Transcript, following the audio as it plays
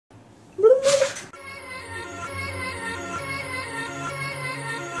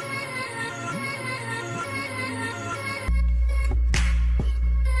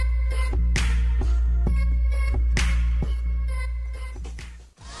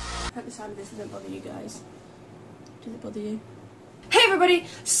I hope the sound of this doesn't bother you guys. Does it bother you? Hey everybody!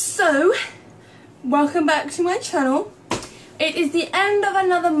 So, welcome back to my channel. It is the end of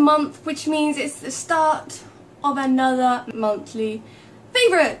another month, which means it's the start of another monthly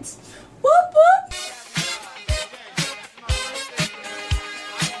favourites. Whoop whoop!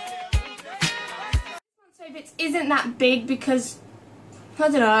 Favourites isn't that big because, I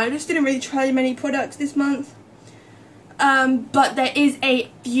don't know, I just didn't really try many products this month. But there is a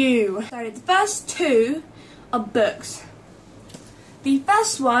few. So the first two are books. The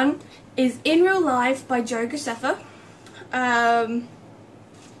first one is In Real Life by Joe Graceffa.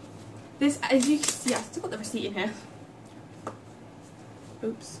 This, as you can see, I've still got the receipt in here.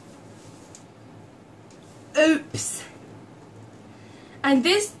 Oops. Oops. And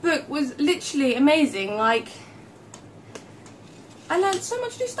this book was literally amazing. Like, I learned so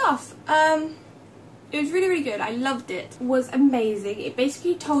much new stuff. It was really, really good. I loved it. It was amazing. It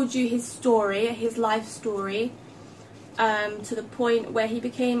basically told you his story, his life story, to the point where he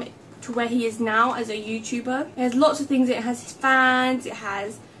became to where he is now as a YouTuber. It has lots of things. It has his fans. It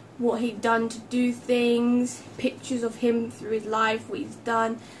has what he'd done to do things, pictures of him through his life, what he's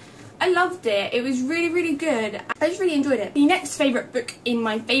done. I loved it. It was really, really good. I just really enjoyed it. The next favourite book in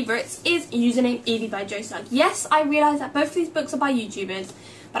my favourites is Username Evie by Joe Sugg. Yes, I realise that both of these books are by YouTubers,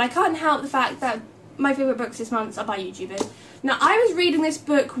 but I can't help the fact that my favourite books this month are by YouTubers. Now, I was reading this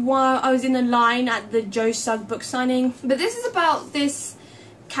book while I was in the line at the Joe Sugg book signing, but this is about this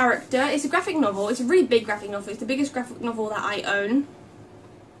character. It's a graphic novel. It's a really big graphic novel. It's the biggest graphic novel that I own.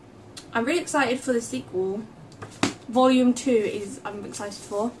 I'm really excited for the sequel. Volume 2 I'm excited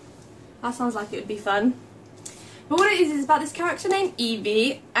for. That sounds like it would be fun. But what it is about this character named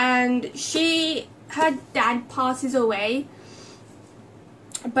Evie, and her dad passes away,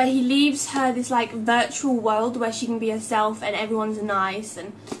 but he leaves her this like virtual world where she can be herself and everyone's nice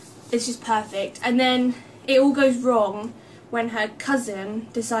and it's just perfect. And then it all goes wrong when her cousin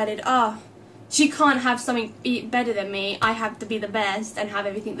decided, she can't have something better than me, I have to be the best and have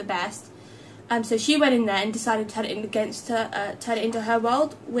everything the best. So she went in there and decided to turn it turn it into her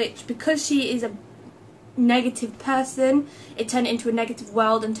world, which, because she is a negative person, it turned it into a negative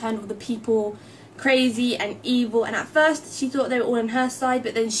world and turned all the people crazy and evil. And at first she thought they were all on her side,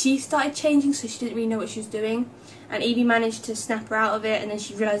 but then she started changing, so she didn't really know what she was doing. And Evie managed to snap her out of it, and then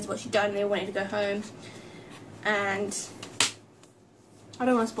she realised what she'd done and they wanted to go home. And I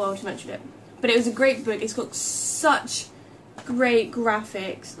don't want to spoil too much of it, but it was a great book. It's got such great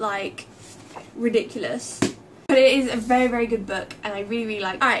graphics, like ridiculous, but it is a very, very good book and I really, really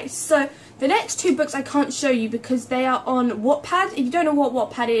like it. Alright, so the next two books I can't show you because they are on Wattpad. If you don't know what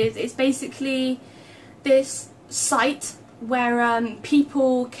Wattpad is, it's basically this site where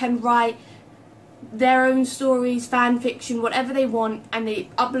people can write their own stories, fan fiction, whatever they want, and they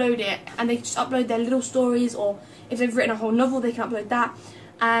upload it, and they just upload their little stories, or if they've written a whole novel they can upload that,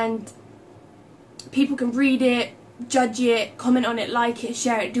 and people can read it, judge it, comment on it, like it,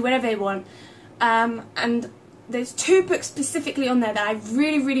 share it, do whatever they want. And there's two books specifically on there that I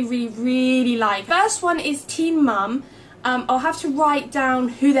really, really, really, really like. First one is Teen Mum. I'll have to write down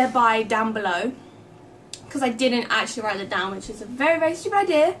who they're by down below, because I didn't actually write it down, which is a very, very stupid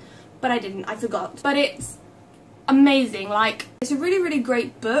idea, but I didn't, I forgot. But it's amazing. Like, it's a really, really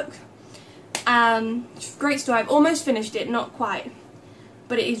great book. Great story. I've almost finished it, not quite,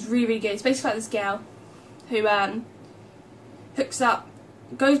 but it is really, really good. It's basically like this girl who hooks up,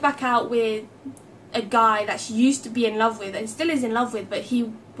 goes back out with a guy that she used to be in love with and still is in love with, but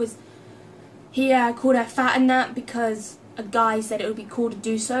he called her fat and that because a guy said it would be cool to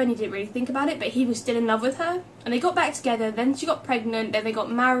do so, and he didn't really think about it, but he was still in love with her, and they got back together. Then she got pregnant, then they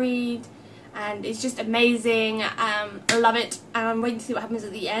got married, and it's just amazing. I love it, and I'm waiting to see what happens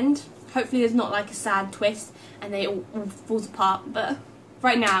at the end. Hopefully there's not like a sad twist and they all falls apart, but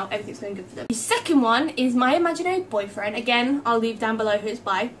right now everything's going good for them. The second one is My Imaginary Boyfriend. Again, I'll leave down below who it's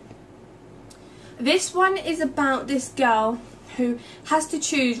by. This one is about this girl who has to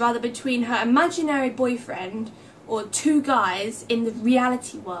choose rather between her imaginary boyfriend or two guys in the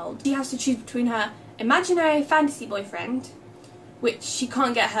reality world. She has to choose between her imaginary fantasy boyfriend, which she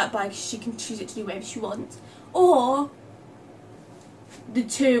can't get hurt by because she can choose it to do whatever she wants, or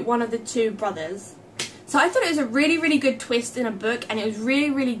one of the two brothers. So I thought it was a really, really good twist in a book, and it was really,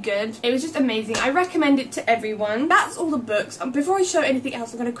 really good. It was just amazing. I recommend it to everyone. That's all the books. Before I show anything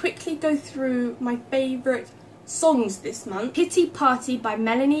else, I'm going to quickly go through my favourite songs this month. Pity Party by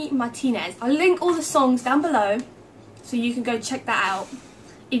Melanie Martinez. I'll link all the songs down below so you can go check that out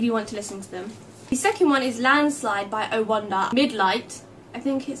if you want to listen to them. The second one is Landslide by Oh Wonder. Midlight. I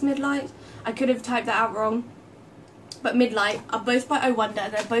think it's Midlight. I could have typed that out wrong. but Midlight are both by Oh Wonder.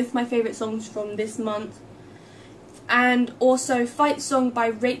 They're both my favourite songs from this month. And also Fight Song by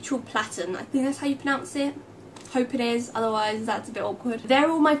Rachel Platten. I think that's how you pronounce it. Hope it is, otherwise that's a bit awkward. They're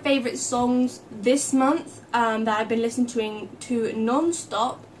all my favourite songs this month that I've been listening to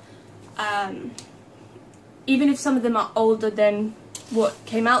non-stop. Even if some of them are older than what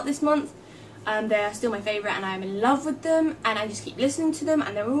came out this month, they're still my favourite and I'm in love with them, and I just keep listening to them,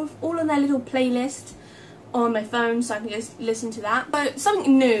 and they're all on their little playlist on my phone, so I can just listen to that. So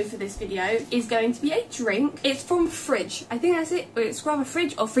something new for this video is going to be a drink. It's from Fridge. I think that's it. It's rather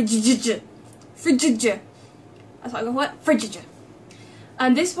Fridge or Fridge. Fridge. That's what I got. Fridge.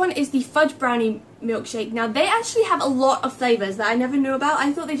 And this one is the Fudge Brownie milkshake. Now they actually have a lot of flavours that I never knew about.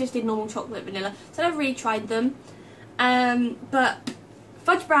 I thought they just did normal chocolate vanilla, so I never really tried them. But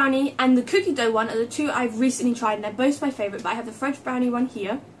Fudge Brownie and the cookie dough one are the two I've recently tried, and they're both my favourite. But I have the Fudge Brownie one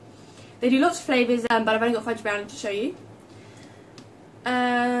here. They do lots of flavours, but I've only got Fudge Brownie to show you.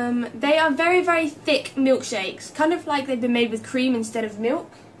 They are very, very thick milkshakes, kind of like they've been made with cream instead of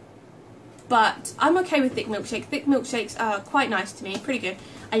milk. But I'm okay with thick milkshakes. Thick milkshakes are quite nice to me, pretty good.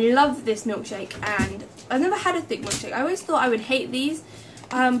 I love this milkshake, and I've never had a thick milkshake. I always thought I would hate these,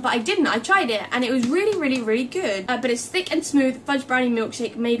 but I didn't. I tried it, and it was really, really, really good. But it's thick and smooth Fudge Brownie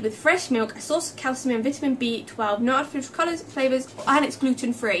milkshake made with fresh milk, a source of calcium and vitamin B12, no artificial colours, flavours, and it's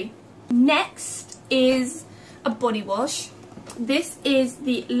gluten-free. Next is a body wash. This is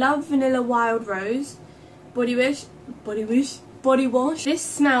the Love Vanilla Wild Rose body wash. This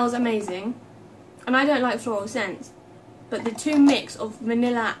smells amazing, and I don't like floral scents, but the two mix of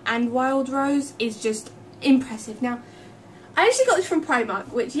vanilla and wild rose is just impressive. Now, I actually got this from Primark,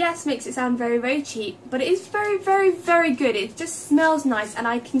 which yes makes it sound very, very cheap, but it is very, very, very good. It just smells nice, and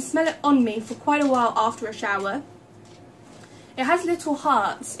I can smell it on me for quite a while after a shower. It has little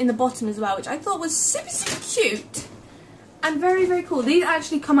hearts in the bottom as well, which I thought was super, super cute and very, very cool. These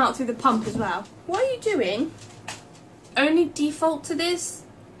actually come out through the pump as well. What are you doing? Only default to this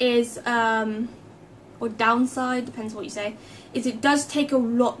is, or downside, depends what you say, is it does take a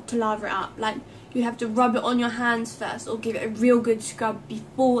lot to lather it up. Like, you have to rub it on your hands first or give it a real good scrub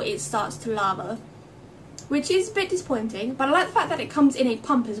before it starts to lather, which is a bit disappointing, but I like the fact that it comes in a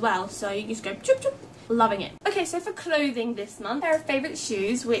pump as well, so you just go choop choop. Loving it. Okay, so for clothing this month, a pair of favourite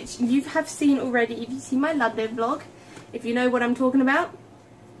shoes, which you have seen already if you've seen my Ludlow vlog. If you know what I'm talking about,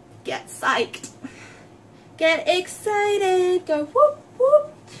 get psyched. Get excited. Go whoop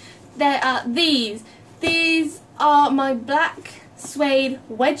whoop. There are these. These are my black suede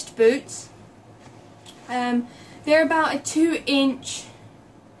wedged boots. They're about a 2-inch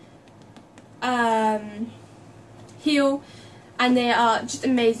heel, and they are just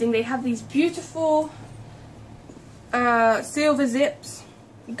amazing. They have these beautiful silver zips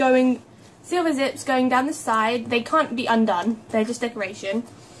going down the side. They can't be undone. They're just decoration.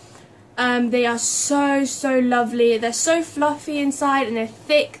 They are so, so lovely. They're so fluffy inside, and they're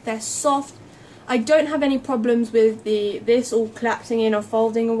thick. They're soft. I don't have any problems with this all collapsing in or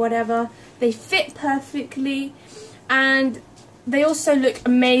folding or whatever. They fit perfectly, and they also look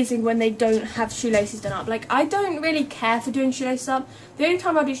amazing when they don't have shoelaces done up. Like, I don't really care for doing shoelaces up. The only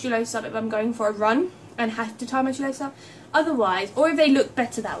time I do shoelaces up is if I'm going for a run and have to tie my shoelaces up. Otherwise, or if they look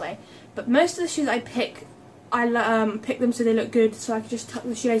better that way. But most of the shoes I pick, I pick them so they look good, so I can just tuck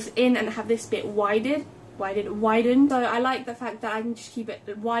the shoelaces in and have this bit widened. So I like the fact that I can just keep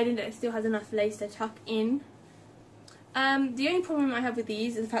it widened and it still has enough lace to tuck in. The only problem I have with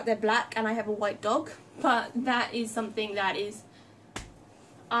these is the fact they're black and I have a white dog, but that is something that is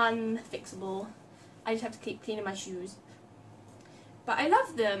unfixable. I just have to keep cleaning my shoes. But I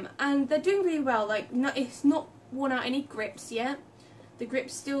love them, and they're doing really well. Like, it's not worn out any grips yet. The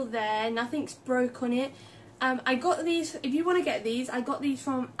grip's still there, nothing's broke on it. I got these, if you want to get these, I got these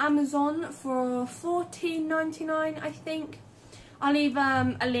from Amazon for $14.99, I think. I'll leave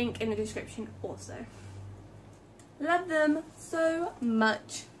a link in the description also. Love them so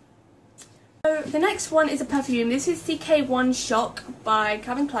much. So the next one is a perfume. This is CK1 Shock by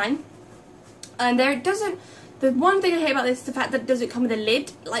Calvin Klein. And the one thing I hate about this is the fact that it doesn't come with a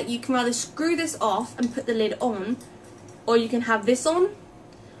lid. Like, you can either screw this off and put the lid on, or you can have this on.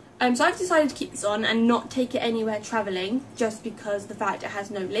 So I've decided to keep this on and not take it anywhere travelling, just because the fact it has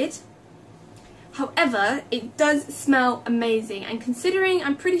no lid. However, it does smell amazing, and considering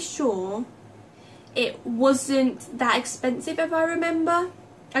I'm pretty sure it wasn't that expensive, if I remember.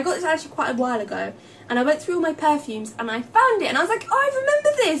 I got this actually quite a while ago, and I went through all my perfumes and I found it and I was like, oh, I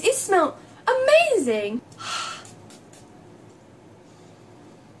remember this, it smelled amazing.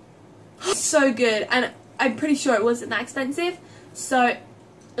 So good, and I'm pretty sure it wasn't that expensive, so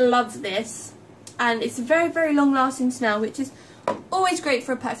love this. and it's a very, very long lasting smell, which is always great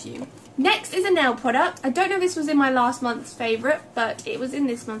for a perfume. Next is a nail product. I don't know if this was in my last month's favourite, but it was in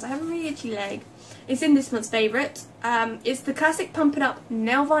this month's. I have a really itchy leg. It's in this month's favourite. It's the classic Pump It Up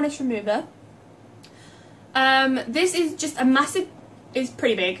Nail Varnish Remover. This is just a massive, it's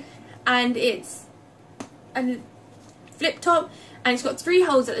pretty big, and it's a flip top, and it's got 3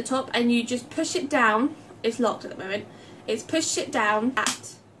 holes at the top, and you just push it down. It's locked at the moment. It's push it down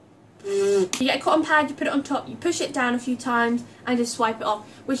at. You get a cotton pad, you put it on top, you push it down a few times and just swipe it off,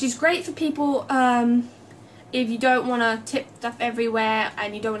 which is great for people if you don't want to tip stuff everywhere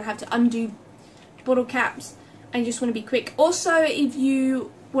and you don't want to have to undo bottle caps and you just want to be quick. Also, if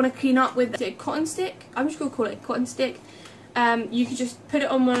you want to clean up with a cotton stick, I'm just going to call it a cotton stick, you can just put it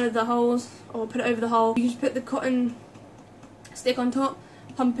on one of the holes or put it over the hole. You just put the cotton stick on top,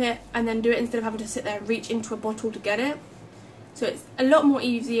 pump it, and then do it instead of having to sit there and reach into a bottle to get it. So it's a lot more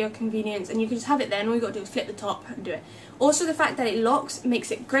easier convenience, and you can just have it there and all you've got to do is flip the top and do it. Also, the fact that it locks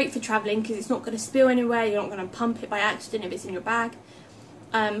makes it great for travelling because it's not going to spill anywhere, you're not going to pump it by accident if it's in your bag.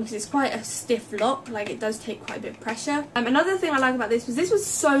 Because it's quite a stiff lock, like it does take quite a bit of pressure. Another thing I like about this was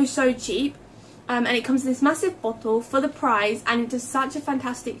so cheap. And it comes in this massive bottle for the price, and it does such a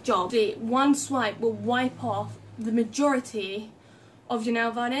fantastic job. One swipe will wipe off the majority of your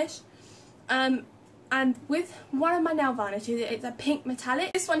nail varnish. And with one of my nail varnishes, it's a pink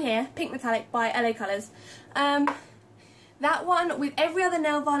metallic. This one here, pink metallic by LA Colours. That one, with every other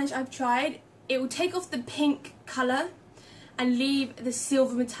nail varnish I've tried, it will take off the pink colour and leave the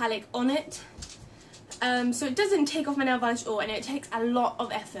silver metallic on it. So it doesn't take off my nail varnish at all, and it takes a lot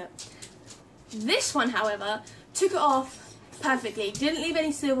of effort. This one, however, took it off perfectly. Didn't leave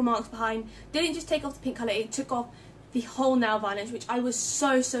any silver marks behind. Didn't just take off the pink colour, it took off the whole nail varnish, which I was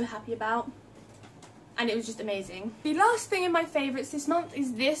so happy about. And it was just amazing. The last thing in my favourites this month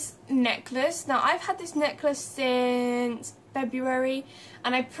is this necklace. Now, I've had this necklace since February,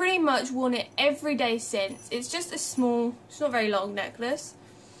 and I've pretty much worn it every day since. It's just a small, it's not very long necklace.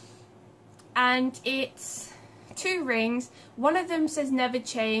 And it's 2 rings. One of them says never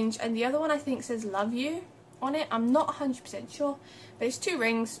change, and the other one I think says love you on it. I'm not 100% sure, but it's 2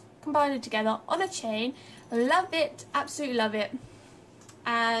 rings combined together on a chain. Love it, absolutely love it.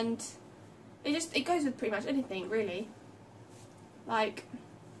 And it goes with pretty much anything, really. Like,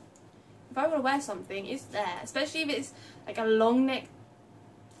 if I want to wear something, it's there. Especially if it's like a long neck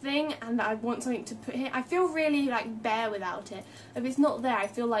thing and I want something to put here. I feel really like bare without it. If it's not there, I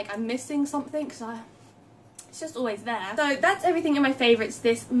feel like I'm missing something because it's just always there. So that's everything in my favourites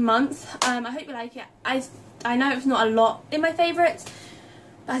this month. I hope you like it. I know it's not a lot in my favourites,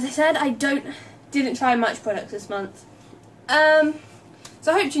 but as I said, I didn't try much products this month.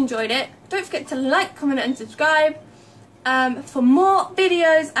 So I hope you enjoyed it. Don't forget to like, comment and subscribe for more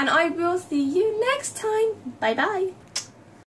videos, and I will see you next time. Bye bye.